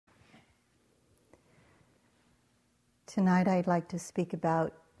Tonight I'd like to speak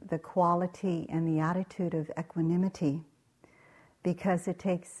about the quality and the attitude of equanimity, because it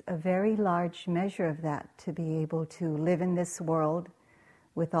takes a very large measure of that to be able to live in this world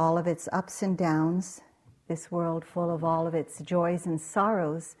with all of its ups and downs, this world full of all of its joys and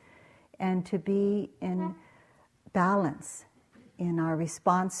sorrows, and to be in balance in our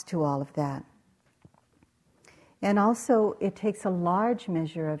response to all of that. And also it takes a large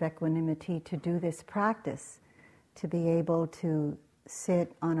measure of equanimity to do this practice, to be able to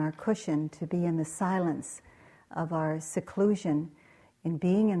sit on our cushion, to be in the silence of our seclusion in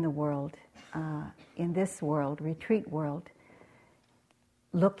being in the world, in this world, retreat world,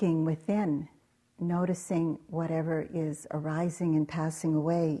 looking within, noticing whatever is arising and passing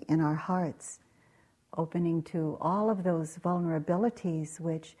away in our hearts, opening to all of those vulnerabilities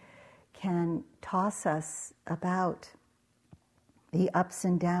which can toss us about, the ups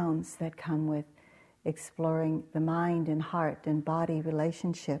and downs that come with exploring the mind and heart and body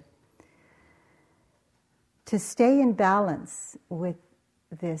relationship. To stay in balance with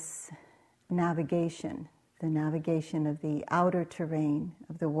this navigation, the navigation of the outer terrain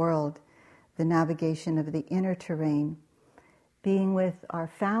of the world, the navigation of the inner terrain, being with our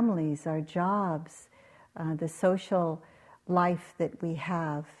families, our jobs, the social life that we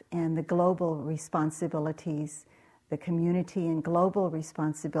have, and the global responsibilities, the community and global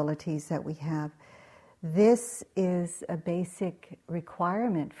responsibilities that we have. This is a basic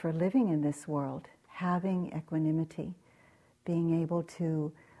requirement for living in this world, having equanimity, being able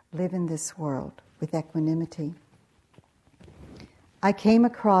to live in this world with equanimity. I came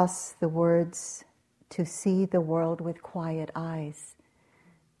across the words, to see the world with quiet eyes,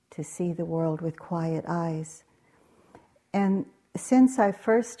 to see the world with quiet eyes. And since I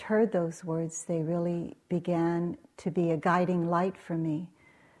first heard those words, they really began to be a guiding light for me,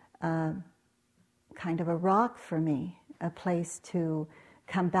 kind of a rock for me, a place to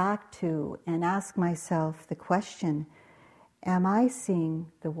come back to and ask myself the question, am I seeing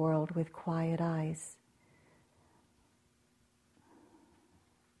the world with quiet eyes?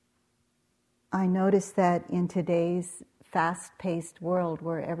 I notice that in today's fast-paced world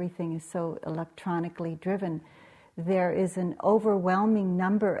where everything is so electronically driven, there is an overwhelming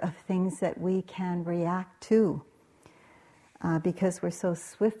number of things that we can react to because we're so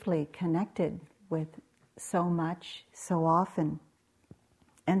swiftly connected with so much, so often.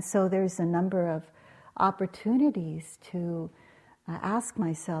 And so there's a number of opportunities to ask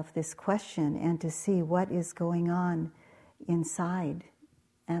myself this question and to see what is going on inside.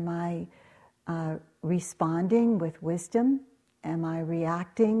 Am I responding with wisdom? Am I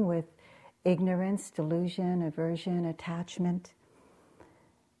reacting with ignorance, delusion, aversion, attachment?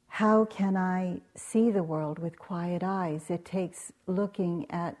 How can I see the world with quiet eyes? It takes looking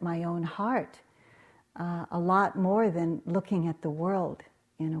at my own heart a lot more than looking at the world,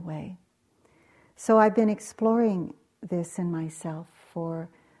 in a way. So I've been exploring this in myself for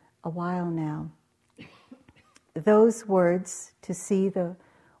a while now. Those words, to see the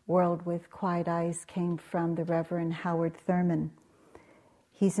world with quiet eyes, came from the Reverend Howard Thurman.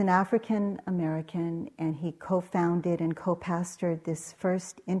 He's an African American, and he co-founded and co-pastored this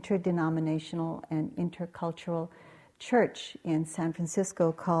first interdenominational and intercultural church in San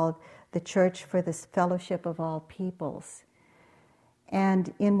Francisco called the Church for the Fellowship of All Peoples.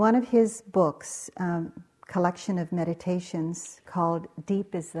 And in one of his books, collection of meditations called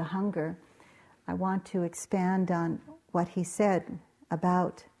Deep is the Hunger, I want to expand on what he said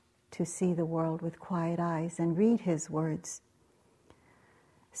about to see the world with quiet eyes and read his words.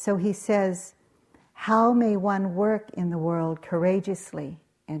 So he says, how may one work in the world courageously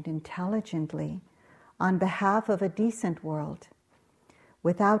and intelligently on behalf of a decent world,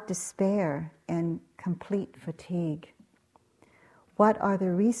 without despair and complete fatigue? What are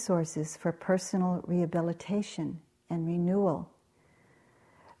the resources for personal rehabilitation and renewal,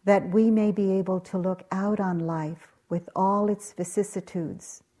 that we may be able to look out on life with all its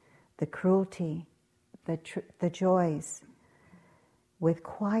vicissitudes, the cruelty, the joys, with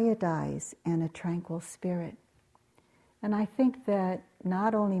quiet eyes and a tranquil spirit? And I think that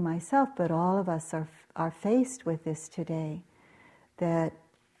not only myself, but all of us are faced with this today, that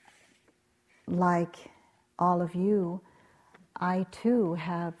like all of you, I too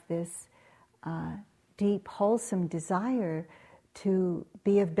have this deep, wholesome desire to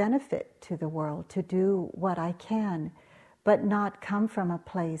be of benefit to the world, to do what I can, but not come from a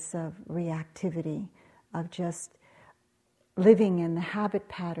place of reactivity, of just living in the habit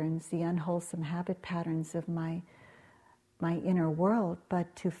patterns, the unwholesome habit patterns of my inner world,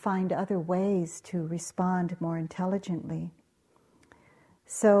 but to find other ways to respond more intelligently.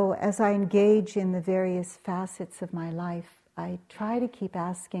 So as I engage in the various facets of my life, I try to keep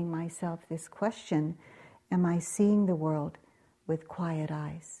asking myself this question: am I seeing the world with quiet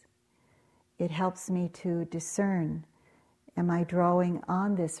eyes? It helps me to discern, am I drawing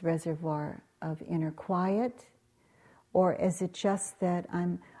on this reservoir of inner quiet, or is it just that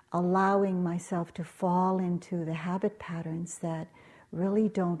I'm allowing myself to fall into the habit patterns that really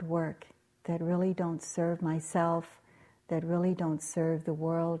don't work, that really don't serve myself, that really don't serve the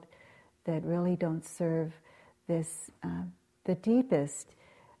world, that really don't serve this, the deepest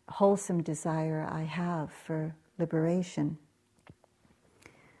wholesome desire I have for liberation.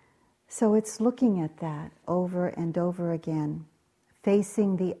 So it's looking at that over and over again,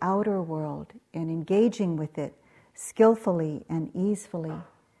 facing the outer world and engaging with it skillfully and easily.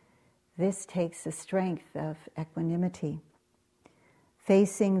 This takes the strength of equanimity.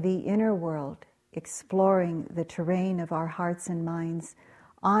 Facing the inner world, exploring the terrain of our hearts and minds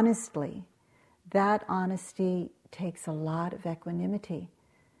honestly, that honesty takes a lot of equanimity,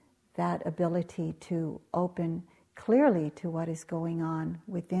 that ability to open clearly to what is going on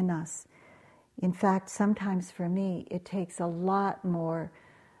within us. In fact, sometimes for me, it takes a lot more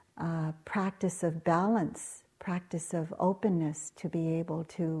practice of balance, practice of openness to be able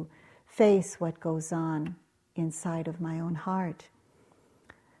to face what goes on inside of my own heart.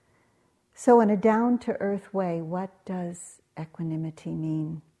 So in a down-to-earth way, what does equanimity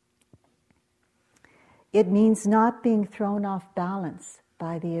mean? It means not being thrown off balance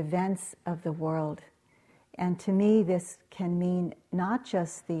by the events of the world. And to me, this can mean not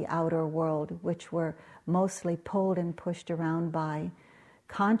just the outer world, which we're mostly pulled and pushed around by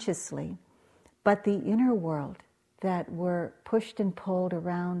consciously, but the inner world that we're pushed and pulled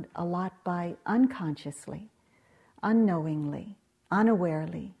around a lot by unconsciously, unknowingly,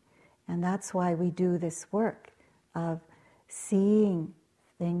 unawarely. And that's why we do this work of seeing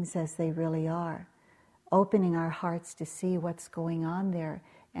things as they really are, opening our hearts to see what's going on there,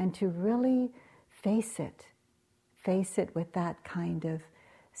 and to really face it with that kind of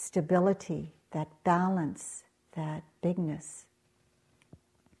stability, that balance, that bigness.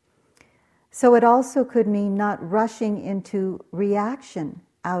 So it also could mean not rushing into reaction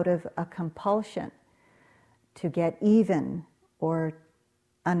out of a compulsion to get even, or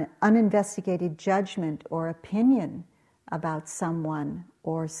an uninvestigated judgment or opinion about someone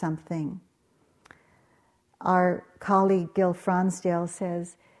or something. Our colleague Gil Fronsdale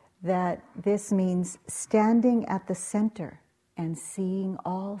says that this means standing at the center and seeing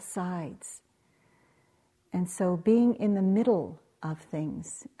all sides. And so being in the middle of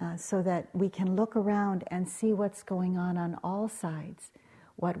things so that we can look around and see what's going on all sides.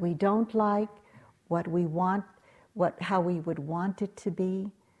 What we don't like, what we want, how we would want it to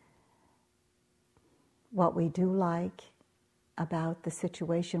be, what we do like about the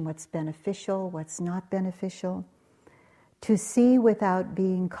situation, what's beneficial, what's not beneficial. To see without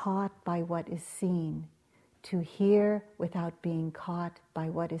being caught by what is seen. To hear without being caught by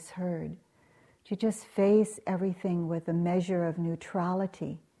what is heard. To just face everything with a measure of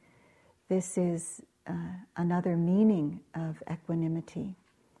neutrality. This is another meaning of equanimity.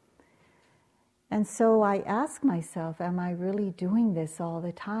 And so I ask myself, am I really doing this all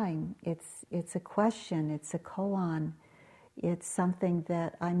the time? It's a question, it's a koan. It's something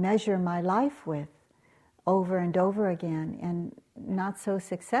that I measure my life with over and over again, and not so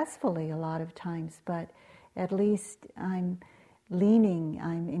successfully a lot of times, but at least I'm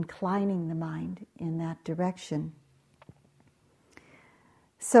inclining the mind in that direction.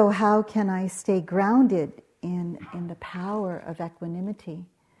 So how can I stay grounded in the power of equanimity?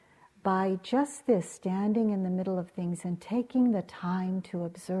 By just this, standing in the middle of things and taking the time to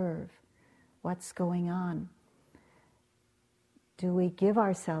observe what's going on. Do we give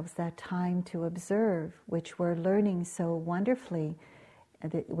ourselves that time to observe, which we're learning so wonderfully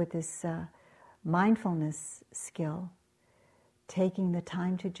with this mindfulness skill? Taking the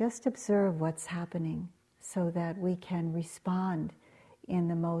time to just observe what's happening so that we can respond in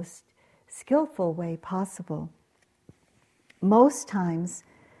the most skillful way possible. Most times,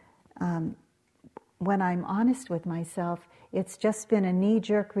 when I'm honest with myself, it's just been a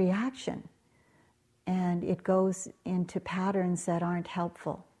knee-jerk reaction, and it goes into patterns that aren't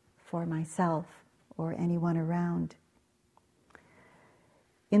helpful for myself or anyone around.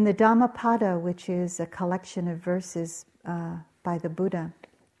 In the Dhammapada, which is a collection of verses by the Buddha,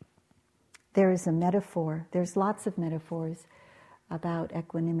 there is a metaphor. There's lots of metaphors about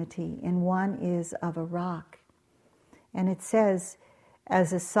equanimity, and one is of a rock. And it says,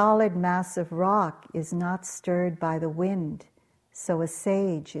 as a solid mass of rock is not stirred by the wind, so a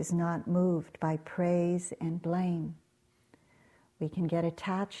sage is not moved by praise and blame. We can get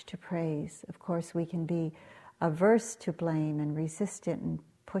attached to praise. Of course, we can be averse to blame and resistant and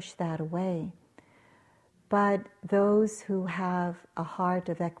push that away. But those who have a heart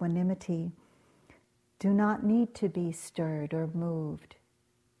of equanimity do not need to be stirred or moved.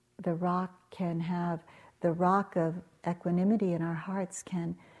 The rock of equanimity in our hearts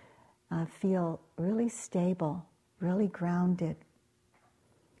can feel really stable, really grounded.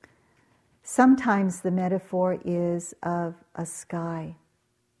 Sometimes the metaphor is of a sky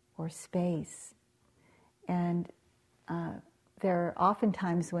or space. And there are often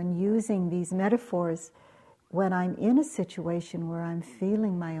times when using these metaphors, when I'm in a situation where I'm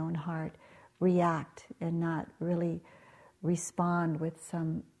feeling my own heart react and not really respond with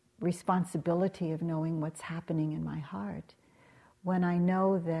some responsibility of knowing what's happening in my heart. When I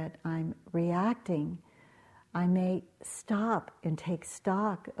know that I'm reacting, I may stop and take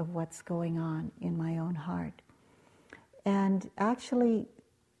stock of what's going on in my own heart and actually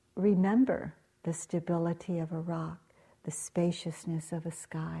remember the stability of a rock, the spaciousness of a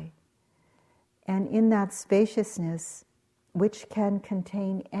sky. And in that spaciousness, which can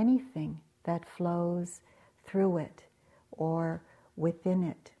contain anything that flows through it or within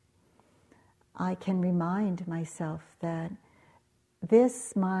it, I can remind myself that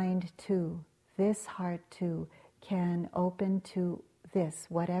this mind too, this heart too, can open to this,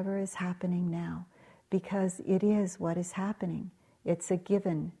 whatever is happening now, because it is what is happening. It's a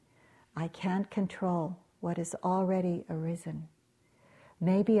given. I can't control what has already arisen.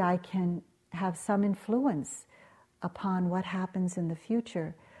 Maybe I can have some influence upon what happens in the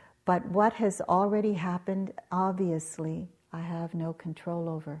future, but what has already happened, obviously, I have no control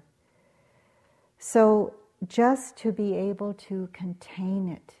over. So just to be able to contain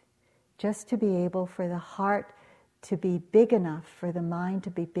it, just to be able for the heart to be big enough, for the mind to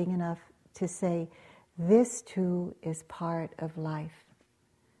be big enough to say, this too is part of life.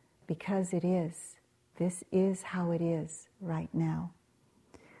 Because it is. This is how it is right now.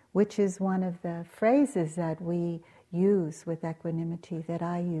 Which is one of the phrases that we use with equanimity, that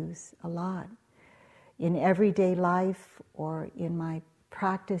I use a lot. In everyday life or in my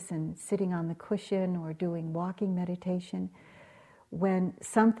practice and sitting on the cushion or doing walking meditation, when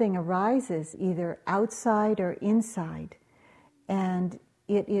something arises either outside or inside, and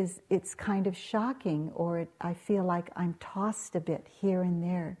it's kind of shocking, or I feel like I'm tossed a bit here and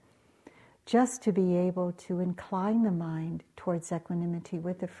there, just to be able to incline the mind towards equanimity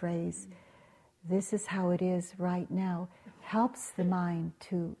with the phrase, this is how it is right now, helps the mind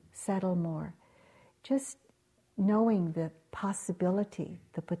to settle more. Just knowing the possibility,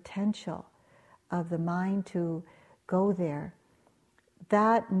 the potential of the mind to go there,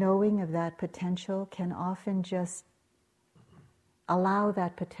 that knowing of that potential can often just allow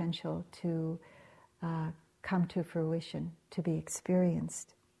that potential to come to fruition, to be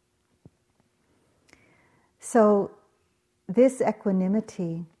experienced. So this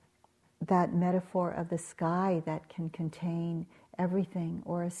equanimity, that metaphor of the sky that can contain everything,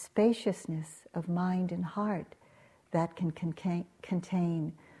 or a spaciousness of mind and heart that can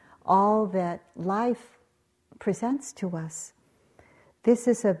contain all that life presents to us. This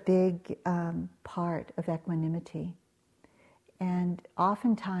is a big part of equanimity. And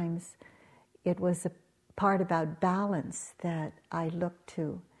oftentimes it was a part about balance that I looked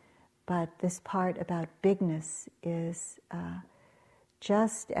to. But this part about bigness is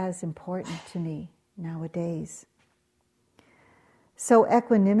just as important to me nowadays. So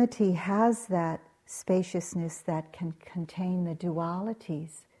equanimity has that spaciousness that can contain the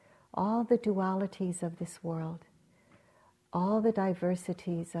dualities, all the dualities of this world, all the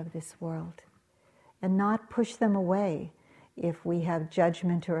diversities of this world, and not push them away if we have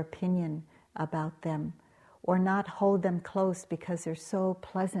judgment or opinion about them, or not hold them close because they're so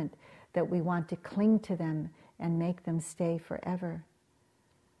pleasant that we want to cling to them and make them stay forever.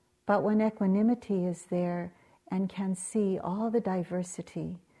 But when equanimity is there and can see all the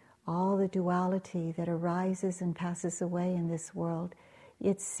diversity, all the duality that arises and passes away in this world,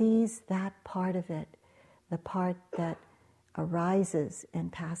 it sees that part of it, the part that arises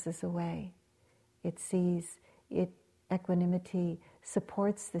and passes away. It sees it. Equanimity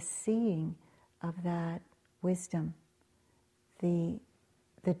supports the seeing of that wisdom, the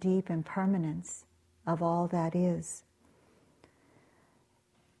deep impermanence of all that is.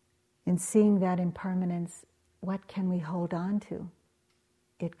 In seeing that impermanence, what can we hold on to?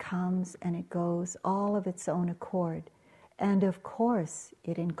 It comes and it goes all of its own accord. And of course,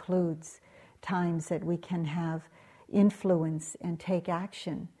 it includes times that we can have influence and take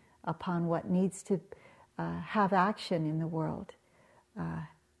action upon what needs to have action in the world,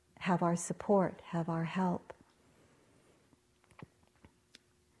 have our support, have our help.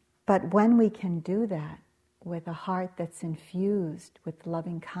 But when we can do that with a heart that's infused with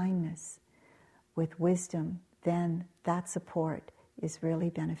loving kindness, with wisdom, then that support is really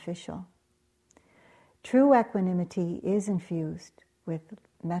beneficial. True equanimity is infused with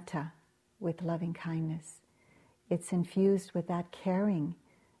metta, with loving kindness. It's infused with that caring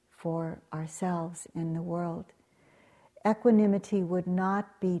for ourselves in the world. Equanimity would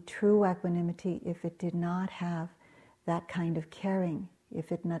not be true equanimity if it did not have that kind of caring, if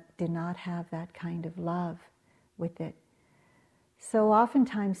it did not have that kind of love with it. So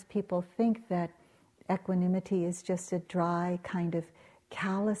oftentimes people think that equanimity is just a dry kind of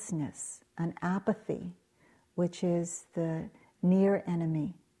callousness, an apathy, which is the near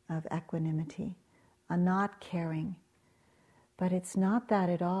enemy of equanimity, a not caring. But it's not that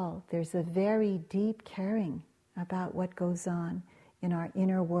at all. There's a very deep caring about what goes on in our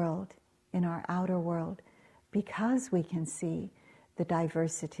inner world, in our outer world, because we can see the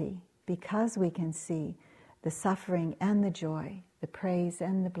diversity, because we can see the suffering and the joy, the praise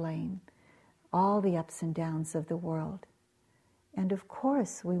and the blame, all the ups and downs of the world. And of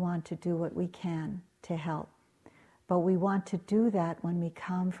course we want to do what we can to help, but we want to do that when we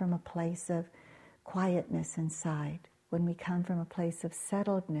come from a place of quietness inside, when we come from a place of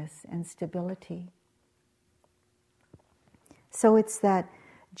settledness and stability. So it's that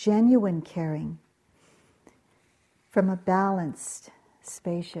genuine caring from a balanced,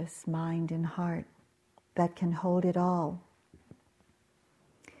 spacious mind and heart that can hold it all.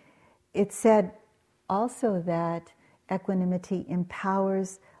 It's said also that equanimity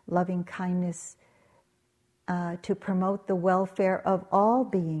empowers loving kindness to promote the welfare of all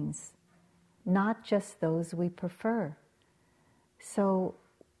beings, not just those we prefer. So,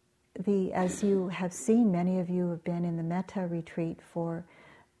 as you have seen, many of you have been in the metta retreat for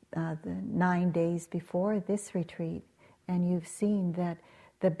the 9 days before this retreat, and you've seen that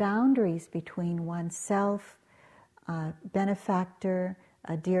the boundaries between oneself, a benefactor,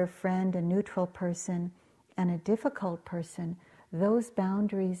 a dear friend, a neutral person, and a difficult person, those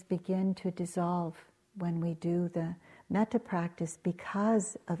boundaries begin to dissolve when we do the metta practice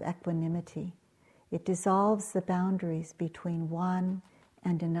because of equanimity. It dissolves the boundaries between one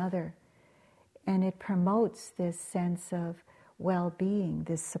and another, and it promotes this sense of well-being,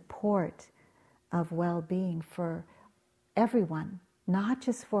 this support of well-being for everyone, not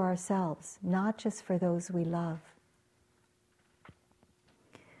just for ourselves, not just for those we love.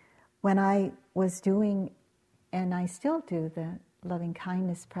 When I was doing, and I still do, the loving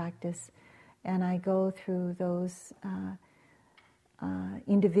kindness practice, and I go through those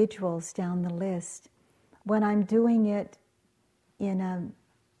individuals down the list, when I'm doing it in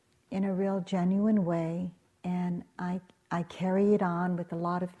a real genuine way, and I carry it on with a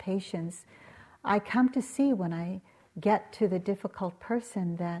lot of patience, I come to see when I get to the difficult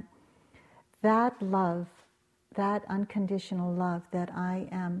person that love, that unconditional love that I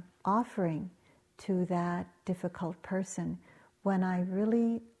am offering to that difficult person, when I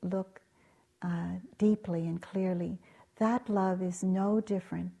really look deeply and clearly, that love is no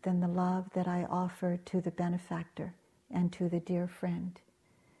different than the love that I offer to the benefactor and to the dear friend.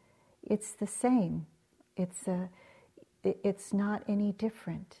 It's the same. It's not any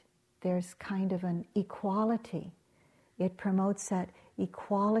different. There's kind of an equality. It promotes that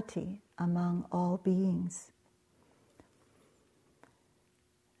equality among all beings.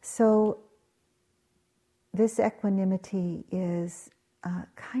 So this equanimity is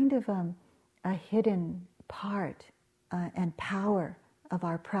kind of a hidden part and power of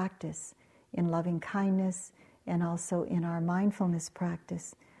our practice in loving kindness and also in our mindfulness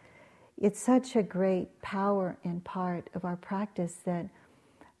practice. It's such a great power and part of our practice that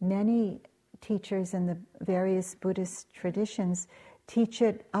many teachers in the various Buddhist traditions teach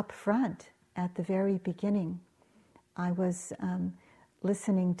it up front at the very beginning. I was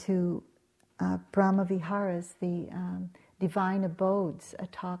listening to Brahma Viharas, the Divine Abodes, a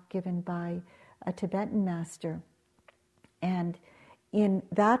talk given by a Tibetan master. And in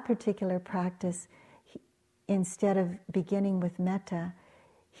that particular practice, instead of beginning with metta,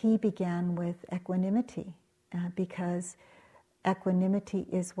 he began with equanimity, because equanimity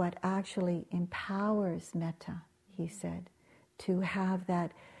is what actually empowers metta, he said, to have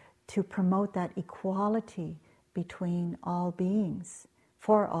that, to promote that equality between all beings,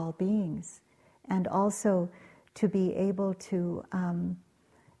 for all beings, and also to be able to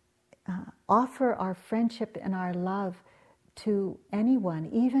offer our friendship and our love to anyone,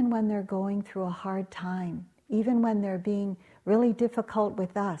 even when they're going through a hard time, even when they're being really difficult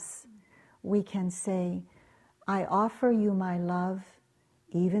with us. We can say, I offer you my love,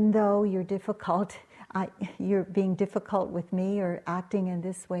 even though you're difficult. you're being difficult with me or acting in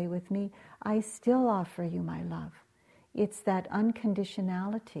this way with me, I still offer you my love. It's that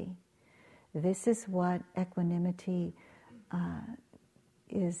unconditionality. This is what equanimity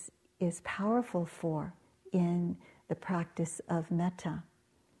is powerful for in the practice of metta.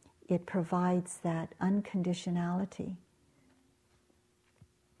 It provides that unconditionality.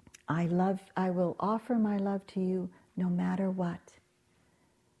 I will offer my love to you no matter what.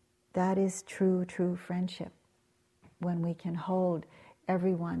 That is true friendship, when we can hold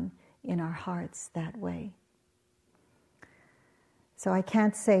everyone in our hearts that way. So I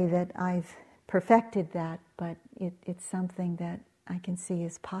can't say that I've perfected that, but it's something that I can see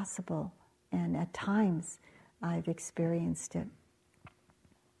is possible, and at times I've experienced it.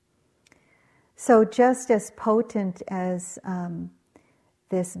 So just as potent as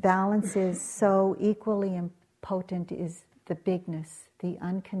this balance is, so equally potent is the bigness, the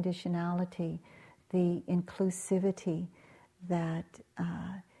unconditionality, the inclusivity that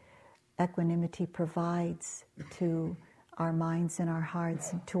equanimity provides to our minds and our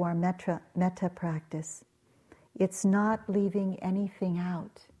hearts, to our metta practice. It's not leaving anything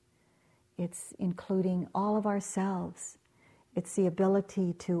out. It's including all of ourselves. It's the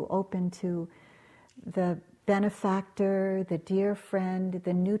ability to open to the benefactor, the dear friend,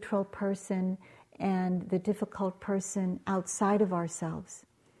 the neutral person, and the difficult person outside of ourselves.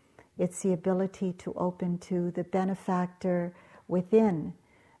 It's the ability to open to the benefactor within,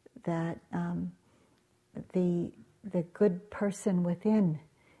 that the good person within,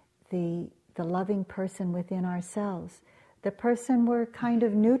 the loving person within ourselves, the person we're kind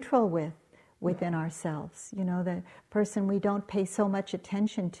of neutral within ourselves, the person we don't pay so much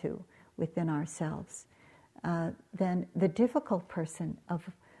attention to within ourselves, then the difficult person of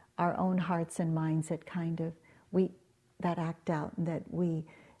our own hearts and minds that that act out, and that we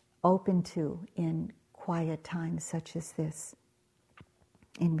open to in quiet times such as this,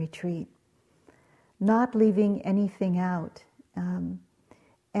 in retreat. Not leaving anything out,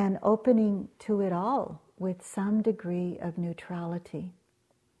 and opening to it all with some degree of neutrality.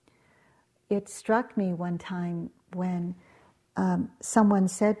 It struck me one time when someone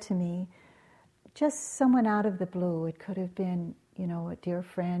said to me, just someone out of the blue, it could have been, a dear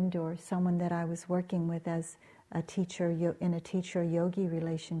friend or someone that I was working with as a teacher, in a teacher-yogi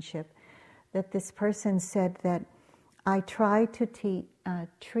relationship, that this person said that I try to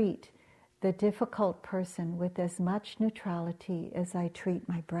treat the difficult person with as much neutrality as I treat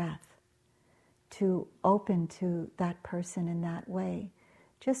my breath, to open to that person in that way,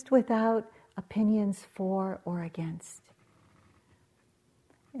 just without opinions for or against.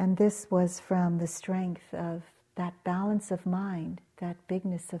 And this was from the strength of that balance of mind, that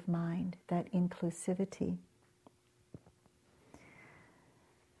bigness of mind, that inclusivity.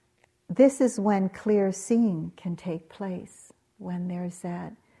 This is when clear seeing can take place, when there's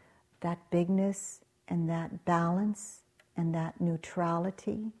that bigness and that balance and that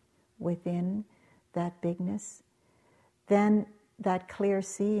neutrality within that bigness. Then that clear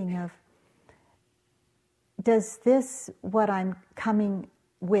seeing of, does this, what I'm coming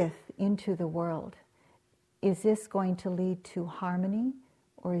with into the world, is this going to lead to harmony,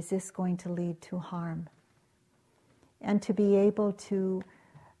 or is this going to lead to harm? And to be able to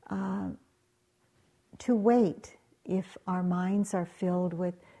wait if our minds are filled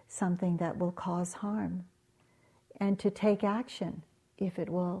with something that will cause harm, and to take action if it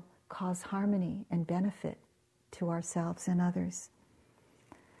will cause harmony and benefit to ourselves and others.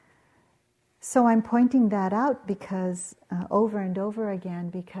 So I'm pointing that out because over and over again,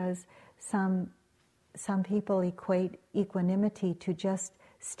 because some people equate equanimity to just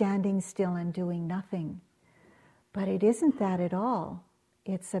standing still and doing nothing. But it isn't that at all.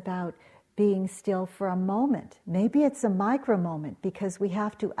 It's about being still for a moment. Maybe it's a micro moment because we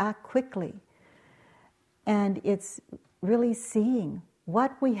have to act quickly. And it's really seeing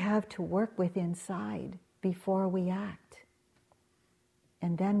what we have to work with inside before we act.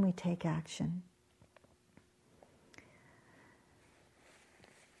 And then we take action.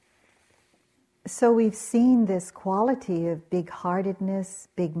 So we've seen this quality of big-heartedness,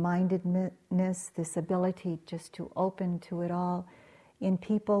 big-mindedness, this ability just to open to it all in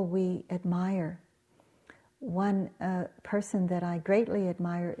people we admire. One person that I greatly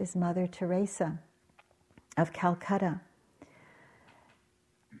admire is Mother Teresa of Calcutta.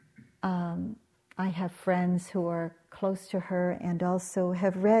 I have friends who are close to her and also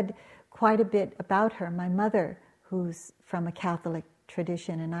have read quite a bit about her. My mother, who's from a Catholic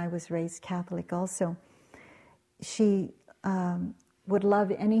tradition, and I was raised Catholic also, she would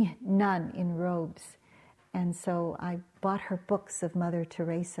love any nun in robes. And so I bought her books of Mother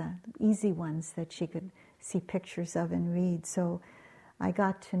Teresa, easy ones that she could see pictures of and read. So I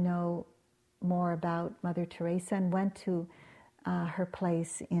got to know more about Mother Teresa and went to her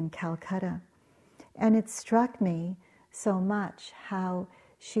place in Calcutta. And it struck me so much how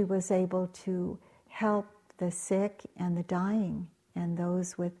she was able to help the sick and the dying and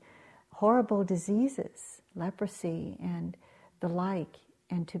those with horrible diseases, leprosy and the like,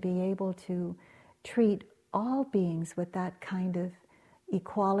 and to be able to treat all beings with that kind of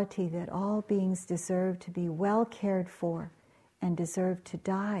equality, that all beings deserve to be well cared for and deserve to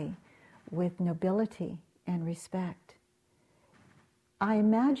die with nobility and respect. I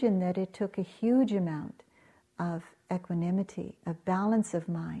imagine that it took a huge amount of equanimity, of balance of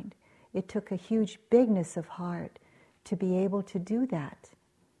mind. It took a huge bigness of heart to be able to do that,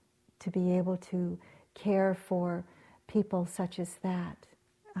 to be able to care for people such as that.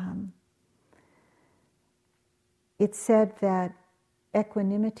 It's said that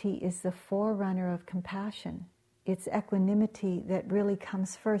equanimity is the forerunner of compassion. It's equanimity that really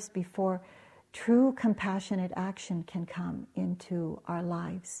comes first before true compassionate action can come into our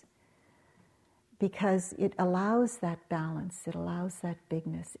lives, because it allows that balance, it allows that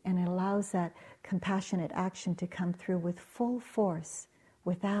bigness, and it allows that compassionate action to come through with full force,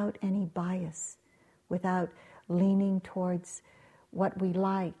 without any bias, without leaning towards what we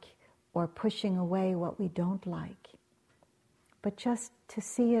like or pushing away what we don't like, but just to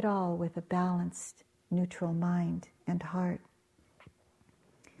see it all with a balanced, neutral mind and heart.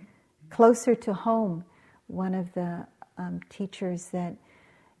 Closer to home, one of the teachers that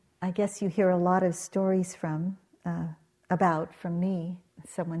I guess you hear a lot of stories from me,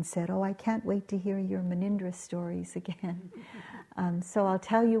 someone said, "Oh, I can't wait to hear your Munindra stories again." So I'll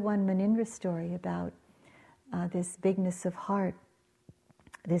tell you one Munindra story about this bigness of heart,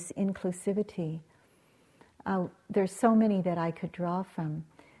 this inclusivity. There's so many that I could draw from.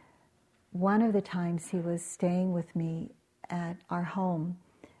 One of the times he was staying with me at our home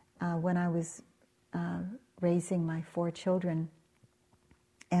when I was raising my 4 children.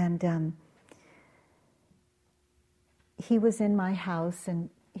 And he was in my house, and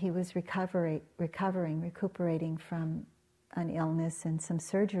he was recuperating from an illness and some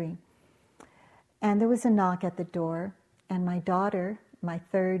surgery. And there was a knock at the door, and my daughter, my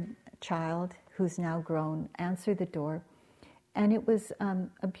 3rd child, who's now grown, answered the door. And it was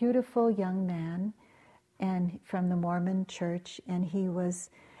a beautiful young man and from the Mormon church, and he was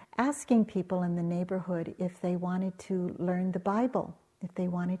asking people in the neighborhood if they wanted to learn the Bible, if they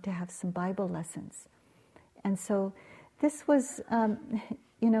wanted to have some Bible lessons. And so this was, and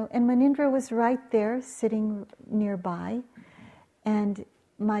Munindra was right there sitting nearby, and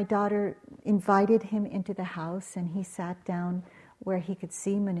my daughter invited him into the house, and he sat down where he could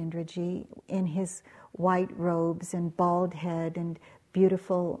see Munindraji in his white robes and bald head and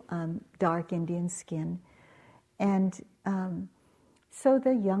beautiful dark Indian skin. And so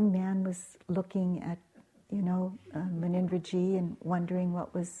the young man was looking at, Munindraji and wondering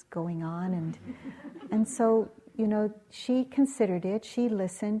what was going on. And so, she considered it, she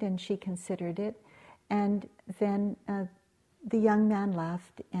listened and she considered it. And then the young man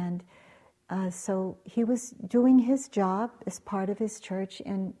left, and so he was doing his job as part of his church,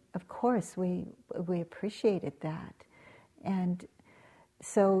 and of course we appreciated that. And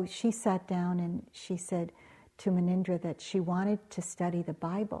so she sat down and she said to Munindra that she wanted to study the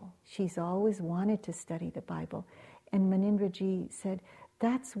Bible. She's always wanted to study the Bible. And Munindraji said,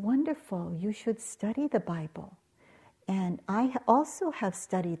 "That's wonderful, you should study the Bible. And I also have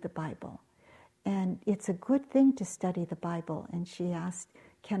studied the Bible. And it's a good thing to study the Bible." And she asked,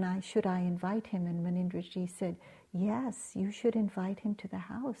 should I invite him? And Munindraji said, "Yes, you should invite him to the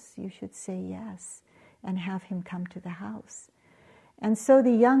house. You should say yes and have him come to the house." And so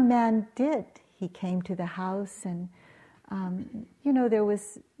the young man did. He came to the house, and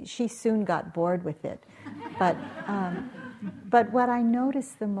she soon got bored with it. But what I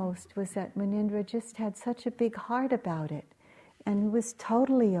noticed the most was that Munindra just had such a big heart about it, and was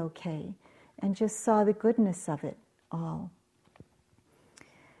totally okay, and just saw the goodness of it all.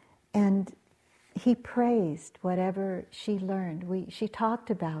 And he praised whatever she learned. She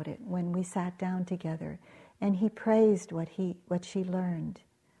talked about it when we sat down together, and he praised what she learned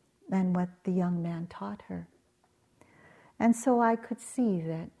and what the young man taught her. And so I could see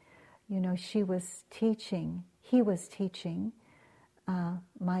that, he was teaching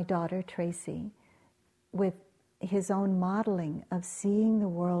my daughter Tracy with his own modeling of seeing the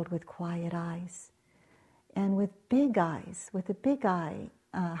world with quiet eyes and with big eyes, with a big eye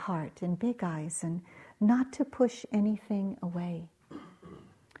heart and big eyes, and not to push anything away.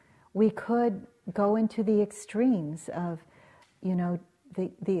 We could go into the extremes of,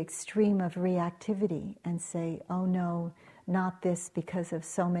 the extreme of reactivity and say, oh no, not this, because of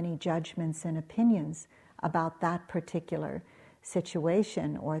so many judgments and opinions about that particular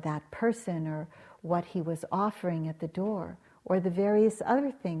situation or that person or what he was offering at the door or the various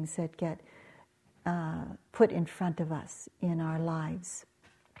other things that get put in front of us in our lives.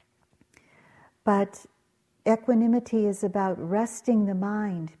 But equanimity is about resting the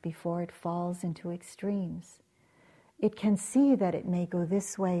mind before it falls into extremes. It can see that it may go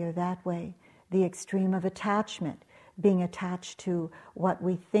this way or that way, the extreme of attachment, being attached to what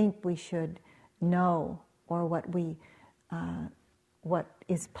we think we should know or what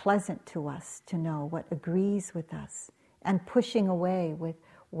is pleasant to us to know, what agrees with us, and pushing away with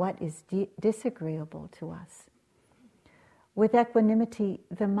what is disagreeable to us. With equanimity,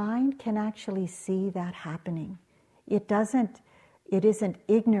 the mind can actually see that happening. It isn't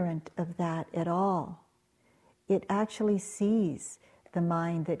ignorant of that at all. It actually sees the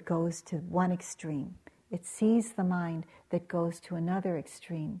mind that goes to one extreme. It sees the mind that goes to another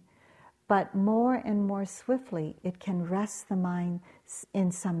extreme. But more and more swiftly, it can rest the mind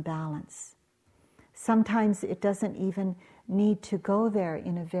in some balance. Sometimes it doesn't even need to go there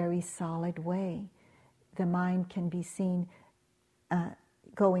in a very solid way. The mind can be seen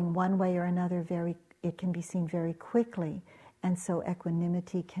going one way or another it can be seen very quickly, and so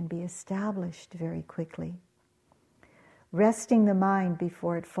equanimity can be established very quickly. Resting the mind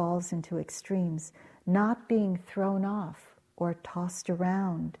before it falls into extremes, not being thrown off or tossed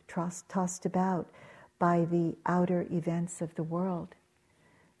around, tossed about by the outer events of the world.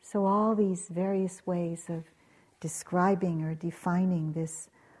 So all these various ways of describing or defining this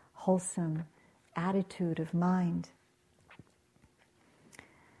wholesome attitude of mind.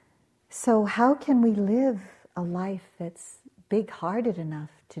 So how can we live a life that's big-hearted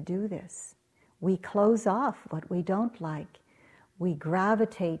enough to do this? We close off what we don't like. We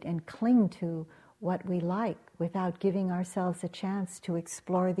gravitate and cling to what we like without giving ourselves a chance to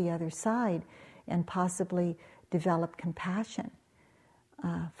explore the other side and possibly develop compassion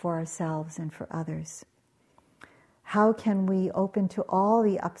for ourselves and for others. How can we open to all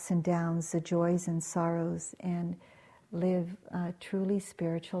the ups and downs, the joys and sorrows, and live a truly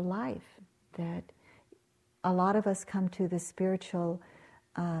spiritual life? That a lot of us come to the spiritual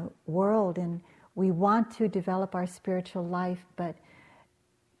world and we want to develop our spiritual life, but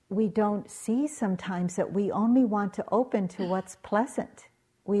we don't see sometimes that we only want to open to what's pleasant.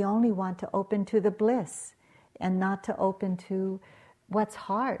 We only want to open to the bliss and not to open to what's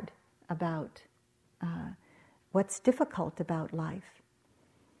hard about, what's difficult about life.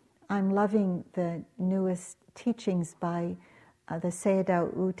 I'm loving the newest teachings by the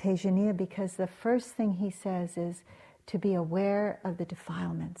Sayadaw U Tejaniya, because the first thing he says is to be aware of the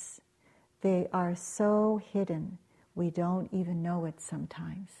defilements. They are so hidden, we don't even know it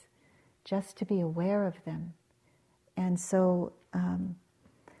sometimes. Just to be aware of them. And so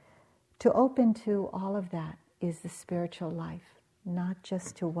to open to all of that is the spiritual life, not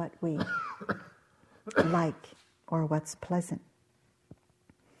just to what we like or what's pleasant.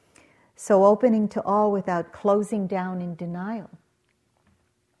 So opening to all without closing down in denial,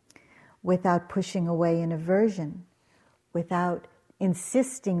 without pushing away in aversion, without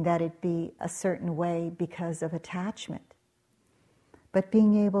insisting that it be a certain way because of attachment, but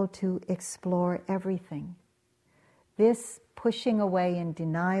being able to explore everything. This pushing away in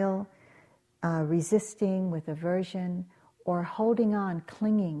denial, resisting with aversion, or holding on,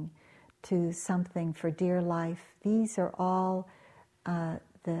 clinging to something for dear life, these are all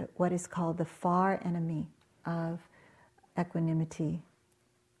what is called the far enemy of equanimity.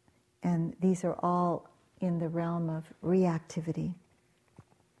 And these are all in the realm of reactivity.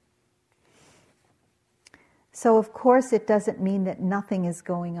 So of course it doesn't mean that nothing is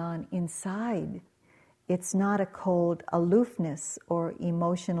going on inside. It's not a cold aloofness or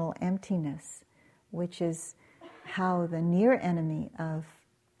emotional emptiness, which is how the near enemy of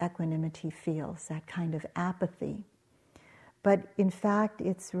equanimity feels, that kind of apathy. But in fact,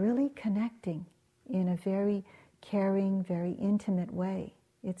 it's really connecting in a very caring, very intimate way.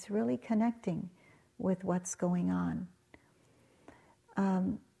 It's really connecting with what's going on.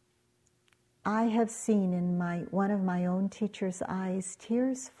 I have seen in one of my own teacher's eyes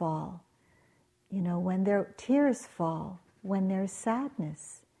tears fall. When tears fall, when there's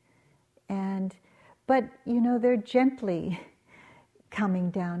sadness. But they're gently coming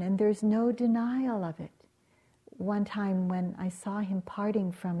down and there's no denial of it. One time when I saw him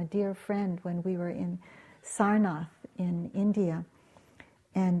parting from a dear friend when we were in Sarnath in India,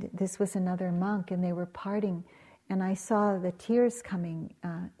 and this was another monk, and they were parting, And I saw the tears coming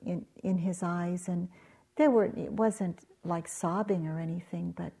in his eyes, and it wasn't like sobbing or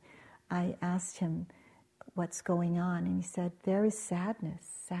anything, but I asked him what's going on, and he said, there is sadness.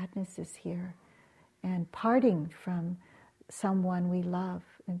 Sadness is here. And parting from someone we love,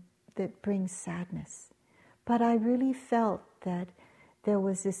 and that brings sadness. But I really felt that there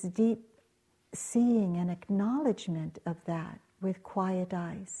was this deep seeing and acknowledgement of that with quiet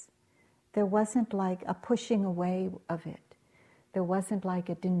eyes. There wasn't like a pushing away of it. There wasn't like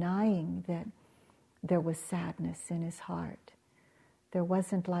a denying that there was sadness in his heart. There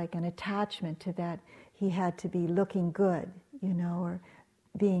wasn't like an attachment to that he had to be looking good, or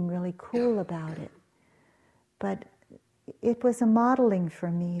being really cool about it. But it was a modeling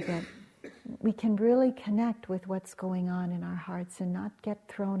for me that we can really connect with what's going on in our hearts and not get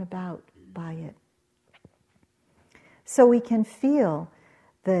thrown about by it. So we can feel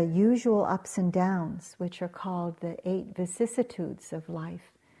the usual ups and downs, which are called the 8 vicissitudes of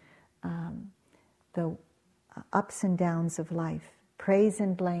life, the ups and downs of life, praise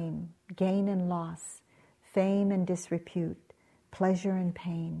and blame, gain and loss, fame and disrepute, pleasure and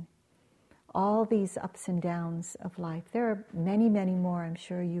pain. All these ups and downs of life. There are many, many more. I'm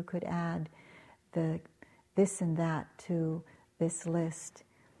sure you could add this and that to this list.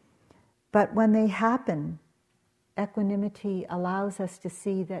 But when they happen, equanimity allows us to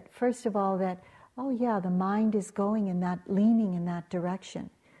see that, first of all, that, oh yeah, the mind is going in that, leaning in that direction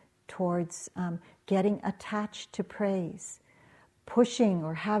towards getting attached to praise, pushing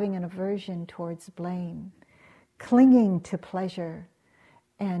or having an aversion towards blame, clinging to pleasure,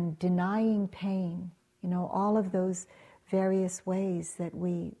 and denying pain, all of those various ways that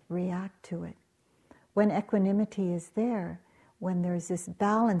we react to it. When equanimity is there, when there's this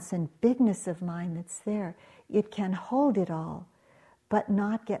balance and bigness of mind that's there, it can hold it all, but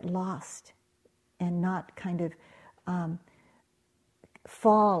not get lost and not kind of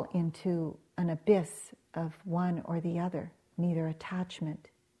fall into an abyss of one or the other, neither attachment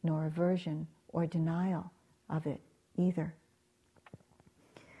nor aversion or denial of it either.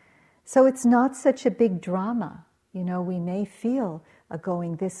 So it's not such a big drama. We may feel a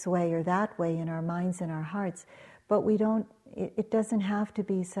going this way or that way in our minds and our hearts, but it doesn't have to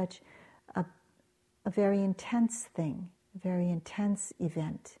be such a very intense thing, a very intense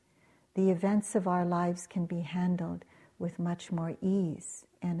event. The events of our lives can be handled with much more ease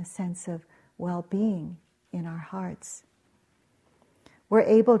and a sense of well-being in our hearts. We're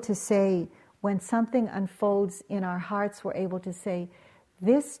able to say, when something unfolds in our hearts, we're able to say,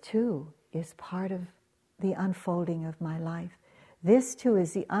 this too is part of the unfolding of my life. This too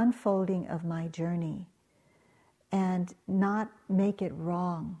is the unfolding of my journey. And not make it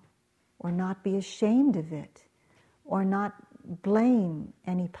wrong, or not be ashamed of it, or not blame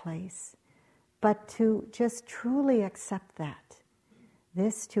any place, but to just truly accept that.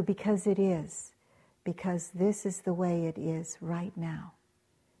 This too, because this is the way it is right now.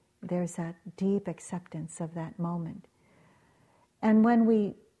 There's that deep acceptance of that moment. And when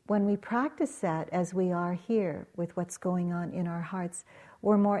we practice that, as we are here with what's going on in our hearts,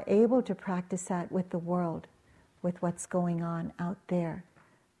 we're more able to practice that with the world, with what's going on out there,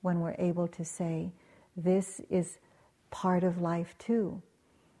 when we're able to say, this is part of life too.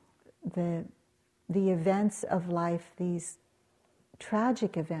 The events of life, these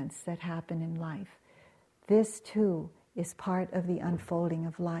tragic events that happen in life, this too is part of the unfolding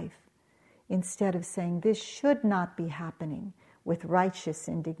of life. Instead of saying, this should not be happening, with righteous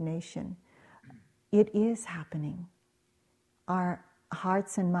indignation, it is happening. Our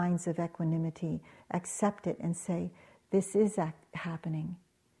hearts and minds of equanimity accept it and say, this is happening,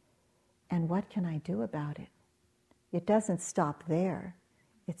 and what can I do about it? It doesn't stop there.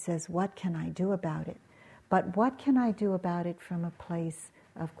 It says, what can I do about it? But what can I do about it from a place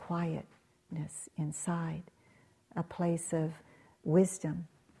of quietness inside, a place of wisdom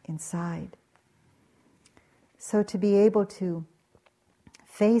inside? So to be able to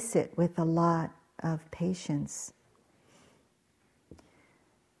face it with a lot of patience.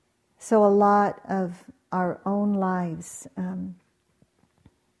 So a lot of our own lives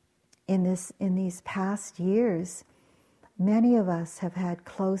in these past years, many of us have had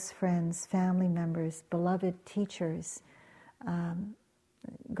close friends, family members, beloved teachers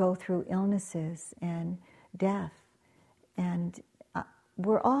go through illnesses and death. And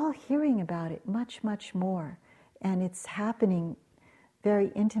we're all hearing about it much, much more. And it's happening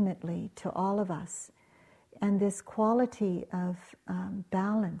very intimately to all of us. And this quality of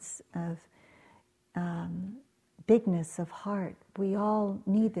balance, of bigness of heart, we all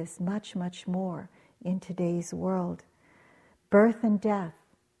need this much, much more in today's world. Birth and death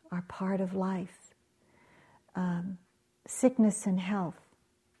are part of life. sickness and health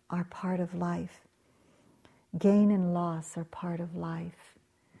are part of life. Gain and loss are part of life.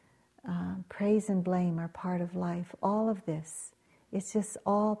 Praise and blame are part of life. All of this is just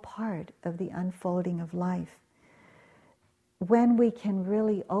all part of the unfolding of life. When we can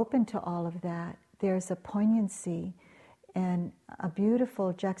really open to all of that, there's a poignancy and a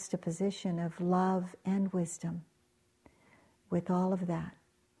beautiful juxtaposition of love and wisdom with all of that.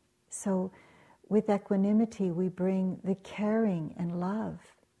 So with equanimity, we bring the caring and love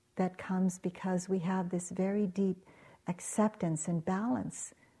that comes because we have this very deep acceptance and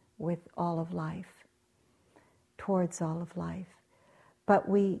balance with all of life, towards all of life. But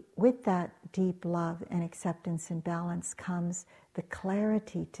with that deep love and acceptance and balance comes the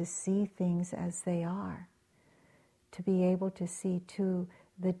clarity to see things as they are, to be able to see to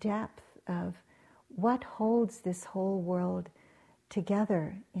the depth of what holds this whole world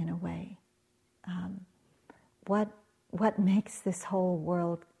together in a way. What makes this whole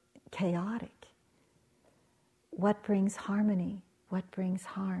world chaotic? What brings harmony? What brings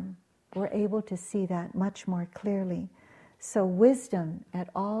harm? We're able to see that much more clearly. So wisdom at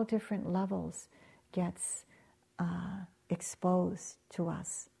all different levels gets exposed to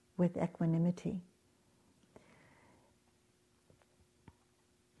us with equanimity.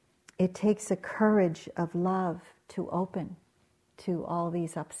 It takes a courage of love to open to all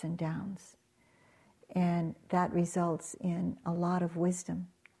these ups and downs. And that results in a lot of wisdom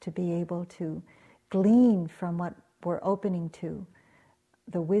to be able to glean from what we're opening to,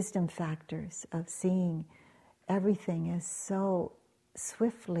 the wisdom factors of seeing everything is so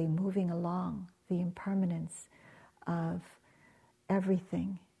swiftly moving along, the impermanence of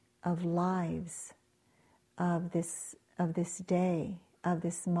everything, of lives, of this day, of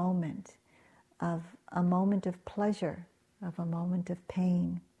this moment, of a moment of pleasure, of a moment of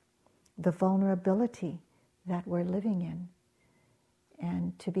pain, the vulnerability that we're living in,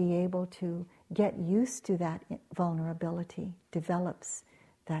 and to be able to get used to that vulnerability develops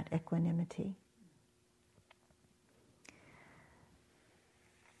that equanimity.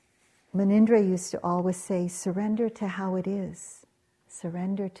 Munindra used to always say, surrender to how it is.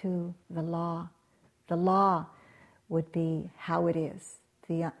 Surrender to the law. The law would be how it is,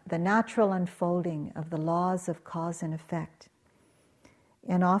 the natural unfolding of the laws of cause and effect.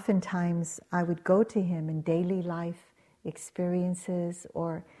 And oftentimes I would go to him in daily life experiences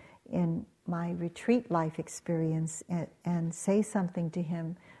or in my retreat life experience and say something to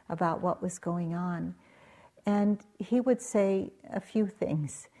him about what was going on. And he would say a few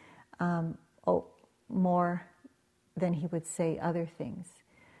things. More than he would say other things.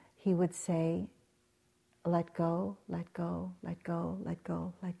 He would say, let go, let go, let go, let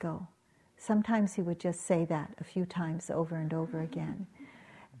go, let go. Sometimes he would just say that a few times over and over again.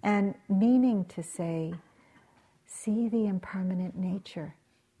 And meaning to say, see the impermanent nature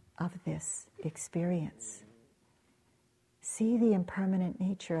of this experience. See the impermanent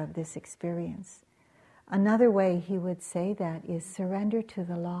nature of this experience. Another way he would say that is surrender to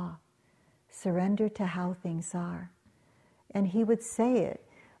the law. Surrender to how things are. And he would say it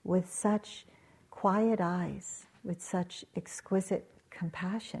with such quiet eyes, with such exquisite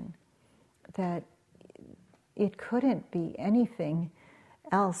compassion, that it couldn't be anything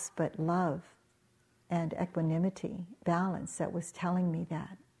else but love and equanimity, balance that was telling me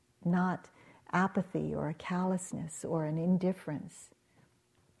that, not apathy or a callousness or an indifference.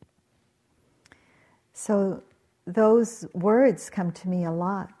 So those words come to me a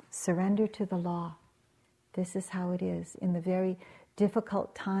lot. Surrender to the law. This is how it is. In the very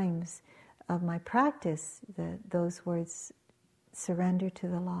difficult times of my practice, those words, surrender to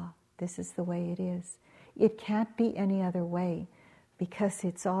the law. This is the way it is. It can't be any other way because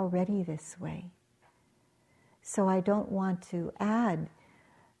it's already this way. So I don't want to add,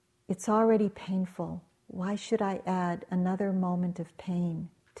 it's already painful. Why should I add another moment of pain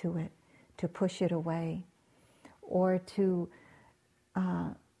to it, to push it away, or to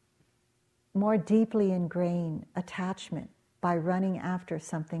more deeply ingrain attachment by running after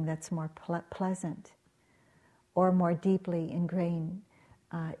something that's more pleasant, or more deeply ingrain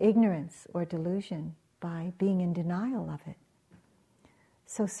ignorance or delusion by being in denial of it.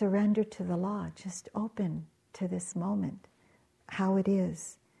 So surrender to the law, just open to this moment, how it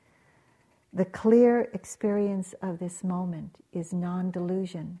is. The clear experience of this moment is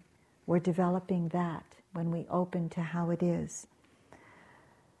non-delusion. We're developing that when we open to how it is.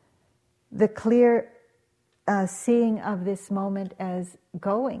 The clear seeing of this moment as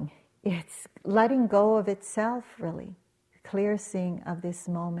going. It's letting go of itself, really. Clear seeing of this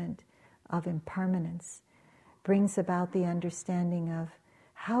moment of impermanence brings about the understanding of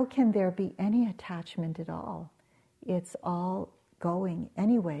how can there be any attachment at all? It's all going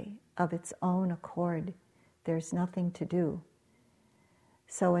anyway of its own accord. There's nothing to do.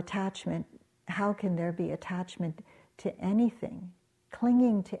 So attachment, how can there be attachment to anything?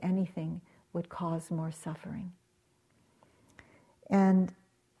 Clinging to anything would cause more suffering. And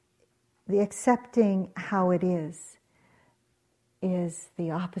the accepting how it is the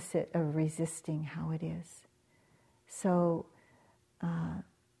opposite of resisting how it is. So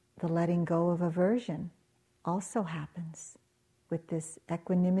the letting go of aversion also happens with this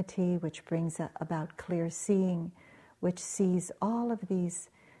equanimity, which brings about clear seeing, which sees all of these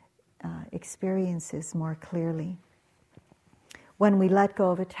experiences more clearly. When we let go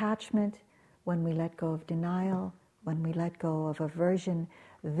of attachment, when we let go of denial, when we let go of aversion,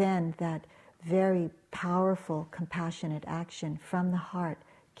 then that very powerful, compassionate action from the heart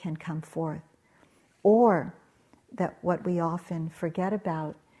can come forth. Or that what we often forget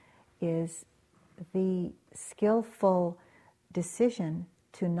about is the skillful decision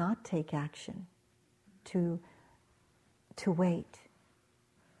to not take action, to wait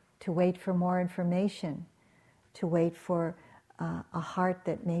for more information, to wait for a heart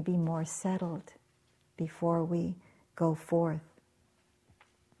that may be more settled before we go forth.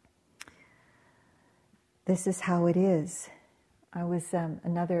 This is how it is. I was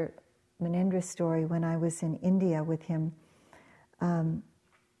another Munindra story when I was in India with him.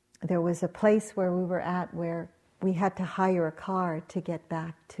 There was a place where we were at where we had to hire a car to get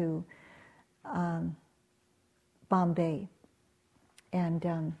back to Bombay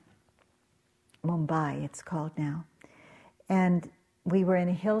and Mumbai, it's called now. And we were in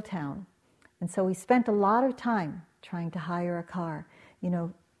a hill town. And so we spent a lot of time trying to hire a car,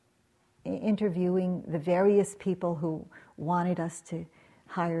 interviewing the various people who wanted us to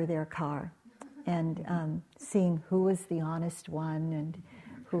hire their car and seeing who was the honest one and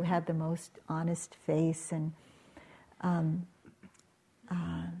who had the most honest face and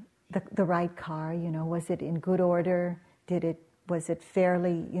the right car, was it in good order? Was it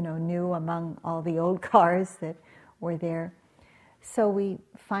fairly, new among all the old cars that were there? So we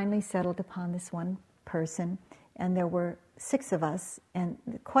finally settled upon this one person, and there were 6 of us, and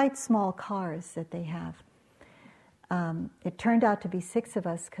quite small cars that they have. It turned out to be 6 of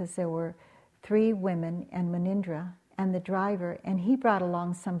us because there were 3 women and Munindra and the driver, and he brought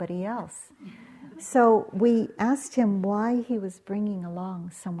along somebody else. So we asked him why he was bringing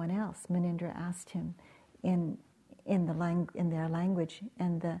along someone else. Munindra asked him in their language,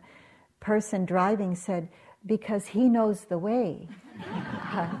 and the person driving said, because he knows the way.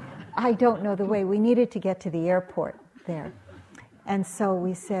 I don't know the way. We needed to get to the airport there. And so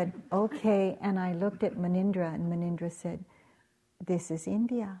we said, okay, and I looked at Munindra, and Munindra said, this is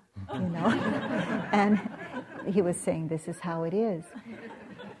India, And he was saying, this is how it is.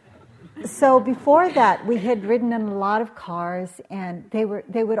 So before that, we had ridden in a lot of cars, and they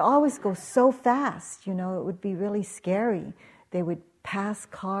would always go so fast, it would be really scary. They would pass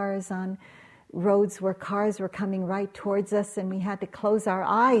cars on roads where cars were coming right towards us, and we had to close our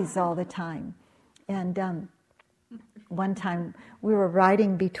eyes all the time. And one time we were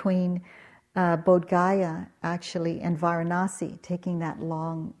riding between Bodh Gaya, actually, and Varanasi, taking that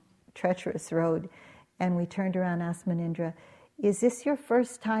long, treacherous road. And we turned around and asked Munindra, is this your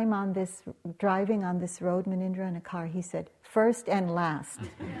first time driving on this road, Munindra, in a car? He said, first and last.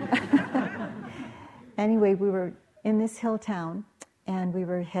 Anyway, we were in this hill town, and we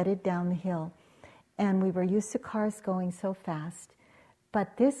were headed down the hill. And we were used to cars going so fast,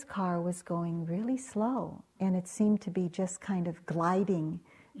 but this car was going really slow, and it seemed to be just kind of gliding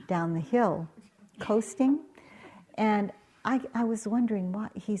down the hill, coasting. And I was wondering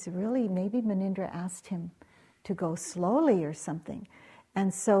what maybe Munindra asked him to go slowly or something.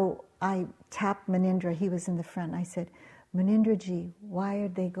 And so I tapped Munindra, he was in the front. I said, Munindra-ji, why are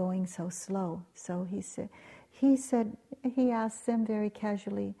they going so slow? So he asked them very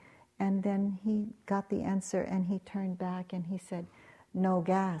casually, and then he got the answer, and he turned back and he said, no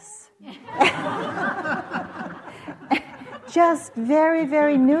gas. Just very,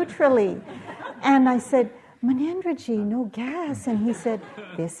 very neutrally. And I said, Munindra-ji, no gas. And he said,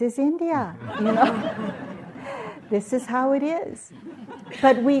 this is India, This is how it is.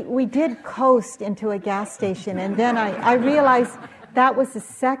 But we did coast into a gas station, and then I realized that was the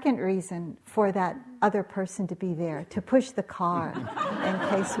second reason for that other person to be there, to push the car in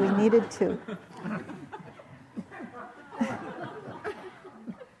case we needed to.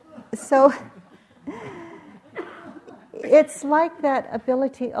 it's like that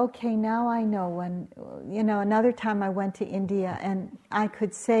ability, okay, now I know when, another time I went to India and I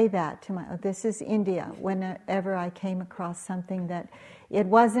could say that to this is India, whenever I came across something that it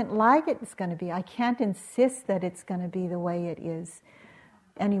wasn't like it's going to be. I can't insist that it's going to be the way it is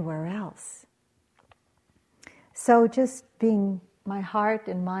anywhere else. So just my heart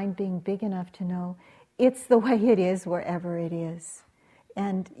and mind being big enough to know it's the way it is wherever it is.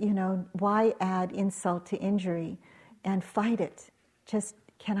 And, why add insult to injury and fight it? Just,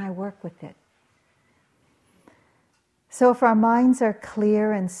 can I work with it? So if our minds are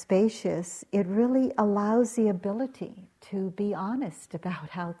clear and spacious, it really allows the ability to be honest about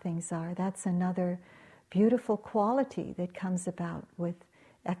how things are. That's another beautiful quality that comes about with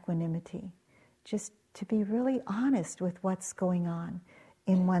equanimity. Just to be really honest with what's going on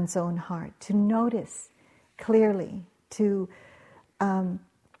in one's own heart, to notice clearly, to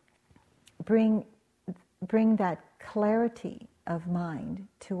bring that clarity of mind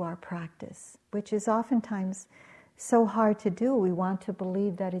to our practice, which is oftentimes so hard to do. We want to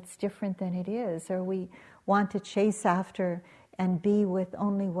believe that it's different than it is, or we want to chase after and be with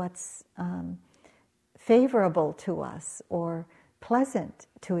only what's favorable to us or pleasant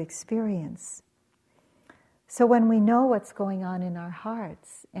to experience. So when we know what's going on in our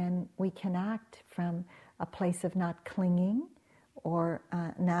hearts and we can act from a place of not clinging or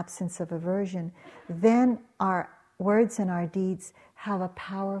an absence of aversion, then our words and our deeds have a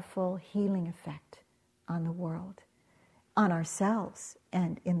powerful healing effect on the world, on ourselves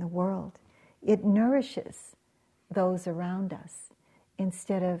and in the world. It nourishes those around us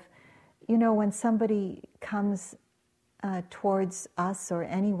instead of, when somebody comes towards us or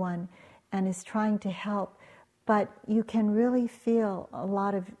anyone and is trying to help, but you can really feel a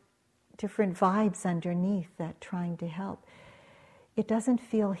lot of different vibes underneath that trying to help. It doesn't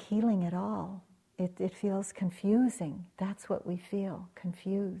feel healing at all. It feels confusing. That's what we feel,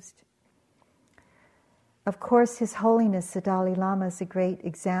 confused. Of course, His Holiness the Dalai Lama is a great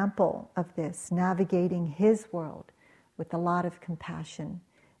example of this, navigating his world with a lot of compassion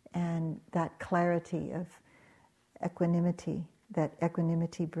and that clarity of equanimity that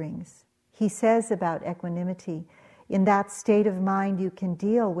equanimity brings. He says about equanimity, in that state of mind you can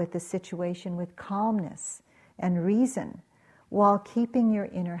deal with the situation with calmness and reason while keeping your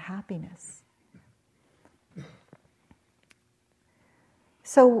inner happiness.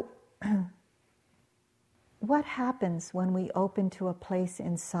 So, what happens when we open to a place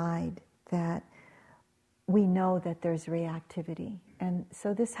inside that we know that there's reactivity? And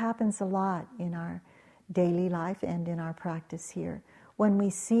so this happens a lot in our daily life and in our practice here. When we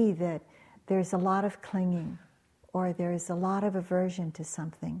see that there's a lot of clinging or there's a lot of aversion to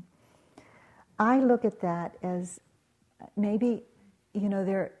something, I look at that as maybe,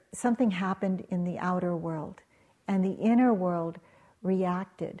 something happened in the outer world and the inner world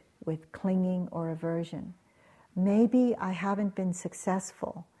reacted with clinging or aversion. Maybe I haven't been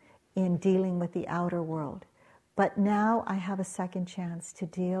successful in dealing with the outer world, but now I have a second chance to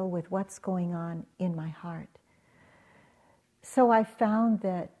deal with what's going on in my heart. So I found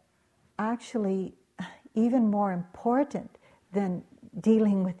that actually even more important than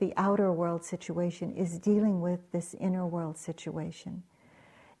dealing with the outer world situation is dealing with this inner world situation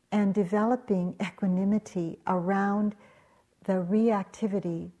and developing equanimity around the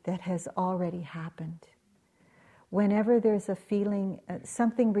reactivity that has already happened. Whenever there's a feeling,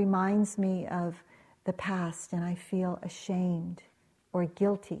 something reminds me of the past and I feel ashamed or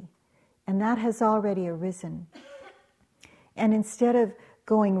guilty, and that has already arisen. And instead of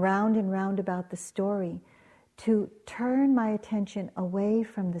going round and round about the story, to turn my attention away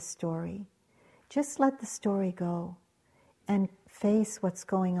from the story, just let the story go and face what's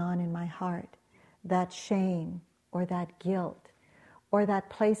going on in my heart, that shame or that guilt, or that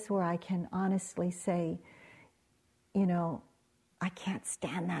place where I can honestly say, I can't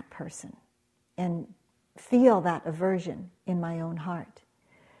stand that person, and feel that aversion in my own heart.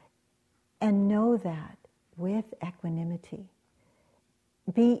 And know that with equanimity.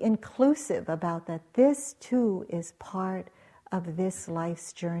 Be inclusive about that. This too is part of this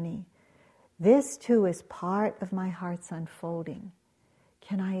life's journey. This too is part of my heart's unfolding.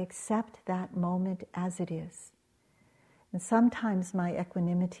 Can I accept that moment as it is? And sometimes my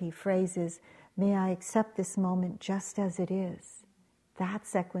equanimity phrase is, may I accept this moment just as it is.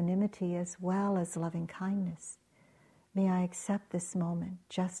 That's equanimity as well as loving kindness. May I accept this moment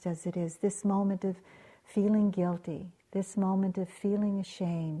just as it is. This moment of feeling guilty, this moment of feeling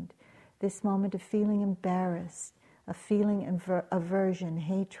ashamed, this moment of feeling embarrassed, of feeling aversion,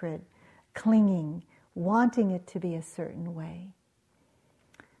 hatred, clinging, wanting it to be a certain way.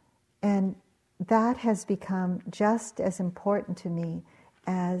 And that has become just as important to me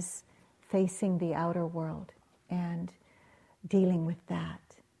as facing the outer world and dealing with that.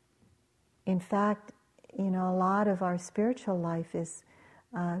 In fact, a lot of our spiritual life is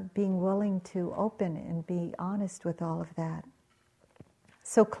being willing to open and be honest with all of that.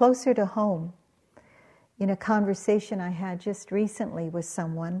 So closer to home, in a conversation I had just recently with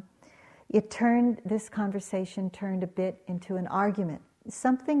someone, this conversation turned a bit into an argument,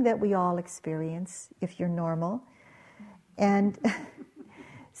 something that we all experience if you're normal. And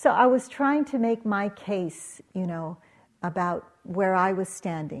so I was trying to make my case, about where I was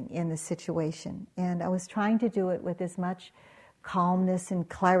standing in the situation. And I was trying to do it with as much calmness and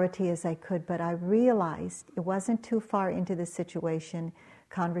clarity as I could, but I realized it wasn't too far into the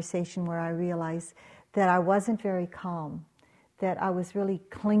conversation where I realized that I wasn't very calm, that I was really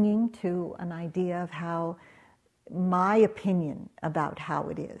clinging to an idea of how my opinion about how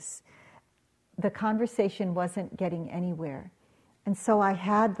it is. The conversation wasn't getting anywhere. And so I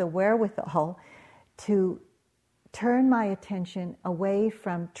had the wherewithal to turn my attention away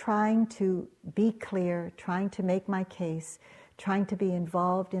from trying to be clear, trying to make my case, trying to be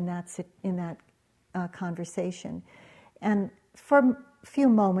involved in that conversation. And for a few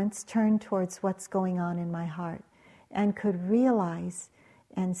moments, turn towards what's going on in my heart and could realize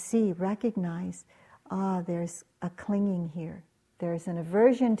and recognize, there's a clinging here. There's an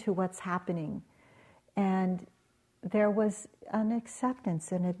aversion to what's happening. And there was an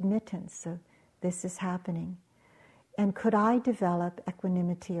acceptance, an admittance of this is happening. And could I develop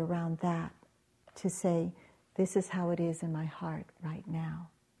equanimity around that to say, this is how it is in my heart right now?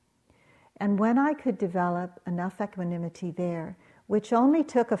 And when I could develop enough equanimity there, which only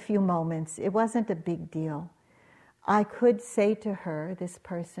took a few moments, it wasn't a big deal, I could say to her, this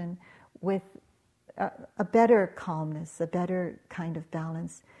person, with a better calmness, a better kind of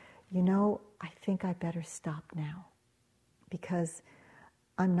balance, I think I better stop now because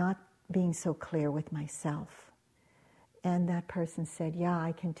I'm not being so clear with myself. And that person said, yeah,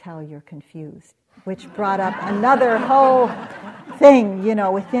 I can tell you're confused, which brought up another whole thing,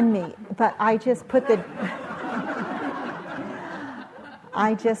 within me. But I just put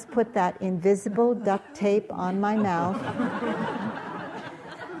that invisible duct tape on my mouth.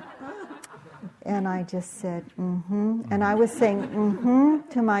 And I just said, mm-hmm. And I was saying, mm-hmm,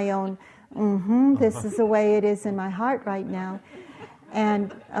 to my own, mm-hmm, this is the way it is in my heart right now.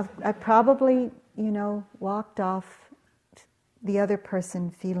 And I probably, walked off, the other person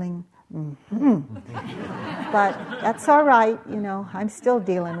feeling, mm-hmm. But that's all right, I'm still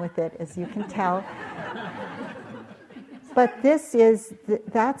dealing with it, as you can tell. But that's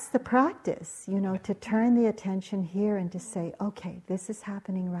the practice, to turn the attention here and to say, okay, this is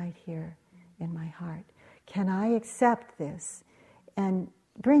happening right here in my heart. Can I accept this and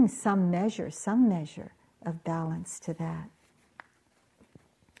bring some measure of balance to that?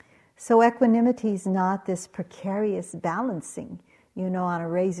 So equanimity is not this precarious balancing, on a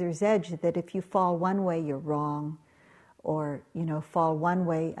razor's edge, that if you fall one way, you're wrong, or, fall one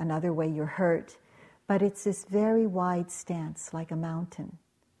way, another way, you're hurt. But it's this very wide stance, like a mountain,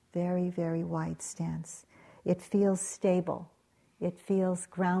 very, very wide stance. It feels stable. It feels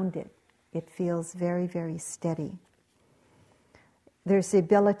grounded. It feels very, very steady. There's the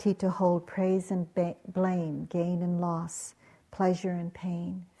ability to hold praise and blame, gain and loss, pleasure and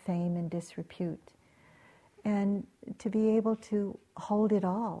pain, fame and disrepute, and to be able to hold it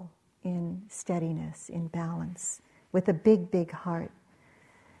all in steadiness, in balance, with a big, big heart.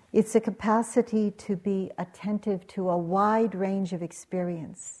 It's a capacity to be attentive to a wide range of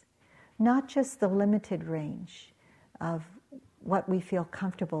experience, not just the limited range of what we feel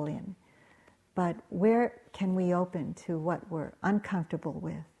comfortable in, but where can we open to what we're uncomfortable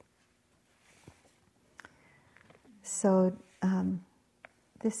with. So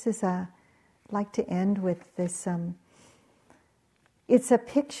this is I'd like to end with this. It's a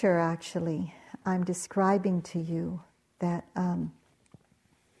picture, actually, I'm describing to you that of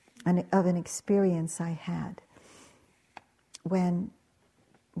an experience I had when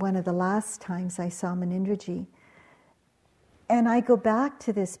one of the last times I saw Munindraji. And I go back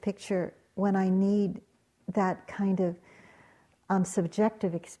to this picture when I need that kind of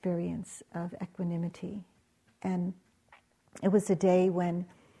subjective experience of equanimity. And it was a day when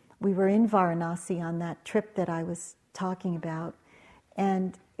we were in Varanasi on that trip that I was talking about.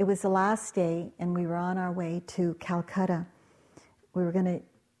 And it was the last day, and we were on our way to Calcutta. We were going to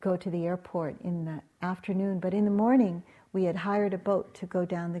go to the airport in the afternoon, but in the morning we had hired a boat to go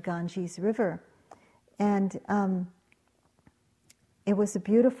down the Ganges River. And it was a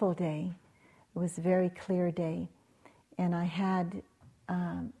beautiful day. It was a very clear day. And I had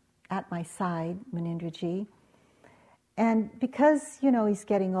at my side, Munindraji. And because, he's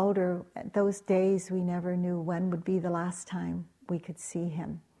getting older, those days we never knew when would be the last time we could see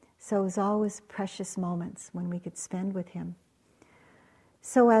him. So it was always precious moments when we could spend with him.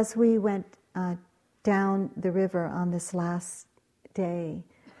 So as we went down the river on this last day,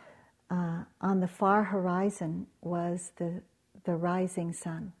 on the far horizon was the rising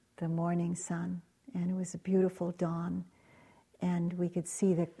sun, the morning sun, and it was a beautiful dawn. And we could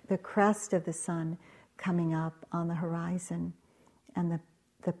see the crest of the sun coming up on the horizon, and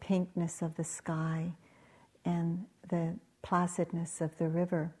the pinkness of the sky, and the placidness of the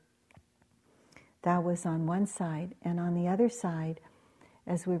river. That was on one side. And on the other side,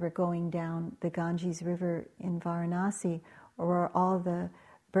 as we were going down the Ganges River in Varanasi, were all the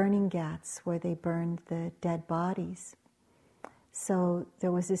burning ghats where they burned the dead bodies. So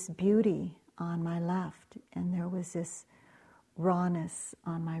there was this beauty on my left, and there was this rawness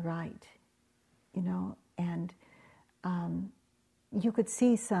on my right, and you could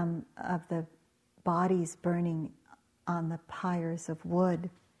see some of the bodies burning on the pyres of wood.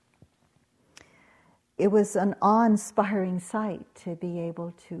 It was an awe-inspiring sight to be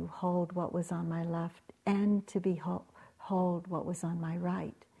able to hold what was on my left and to hold what was on my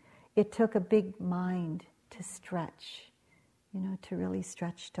right. It took a big mind to stretch, to really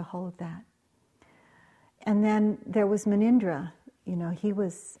stretch to hold that. And then there was Munindra, he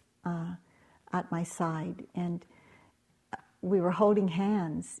was at my side, and we were holding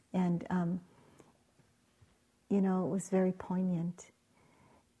hands, and it was very poignant.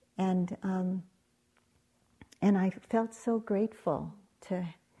 And I felt so grateful to,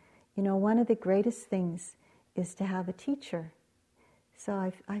 one of the greatest things is to have a teacher.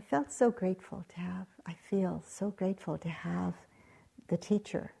 So I felt so grateful I feel so grateful to have the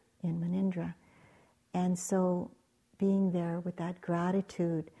teacher in Munindra. And so being there with that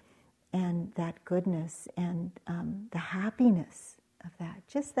gratitude and that goodness and the happiness of that,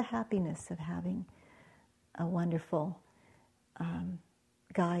 just the happiness of having a wonderful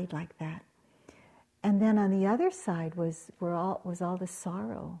guide like that. And then on the other side was all the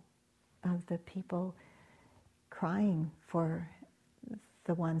sorrow of the people crying for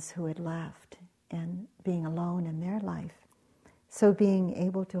the ones who had left and being alone in their life. So being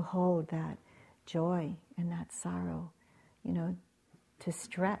able to hold that joy and that sorrow, to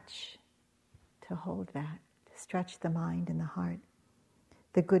stretch, to hold that, to stretch the mind and the heart.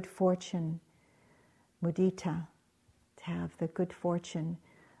 The good fortune, mudita, to have the good fortune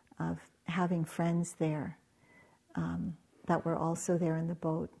of having friends there that were also there in the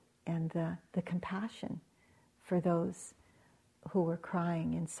boat, and the compassion for those who were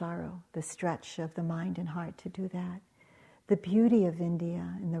crying in sorrow, the stretch of the mind and heart to do that. The beauty of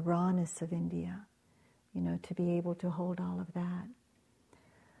India and the rawness of India, to be able to hold all of that.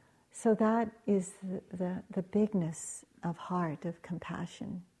 So that is the bigness of heart, of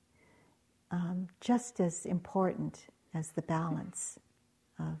compassion, just as important as the balance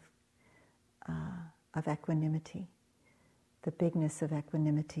of equanimity, the bigness of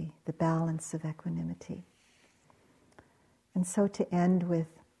equanimity, the balance of equanimity. And so to end with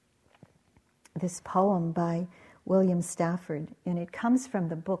this poem by William Stafford, and it comes from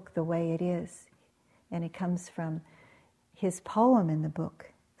the book The Way It Is, and it comes from his poem in the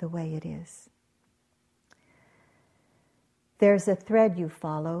book The Way It Is. There's a thread you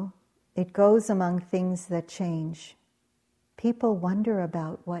follow. It goes among things that change. People wonder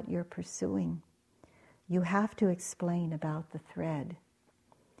about what you're pursuing. You have to explain about the thread.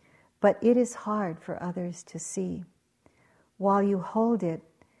 But it is hard for others to see. While you hold it,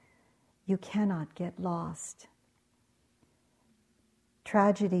 you cannot get lost.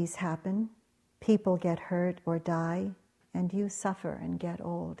 Tragedies happen, people get hurt or die, and you suffer and get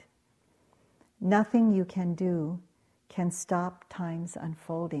old. Nothing you can do can stop time's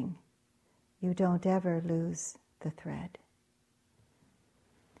unfolding. You don't ever lose the thread.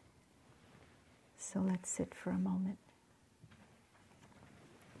 So let's sit for a moment.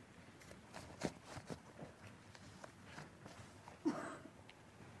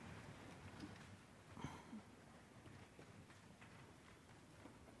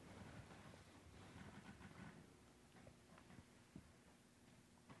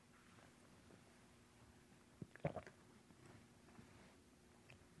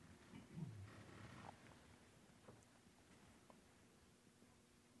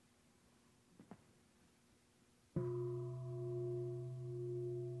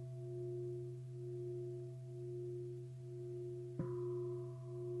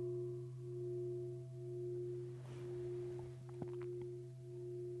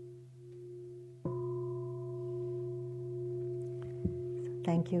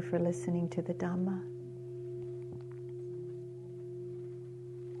 Thank you for listening to the Dhamma.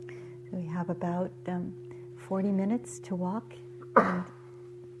 So we have about 40 minutes to walk. And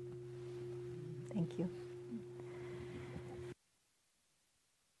thank you.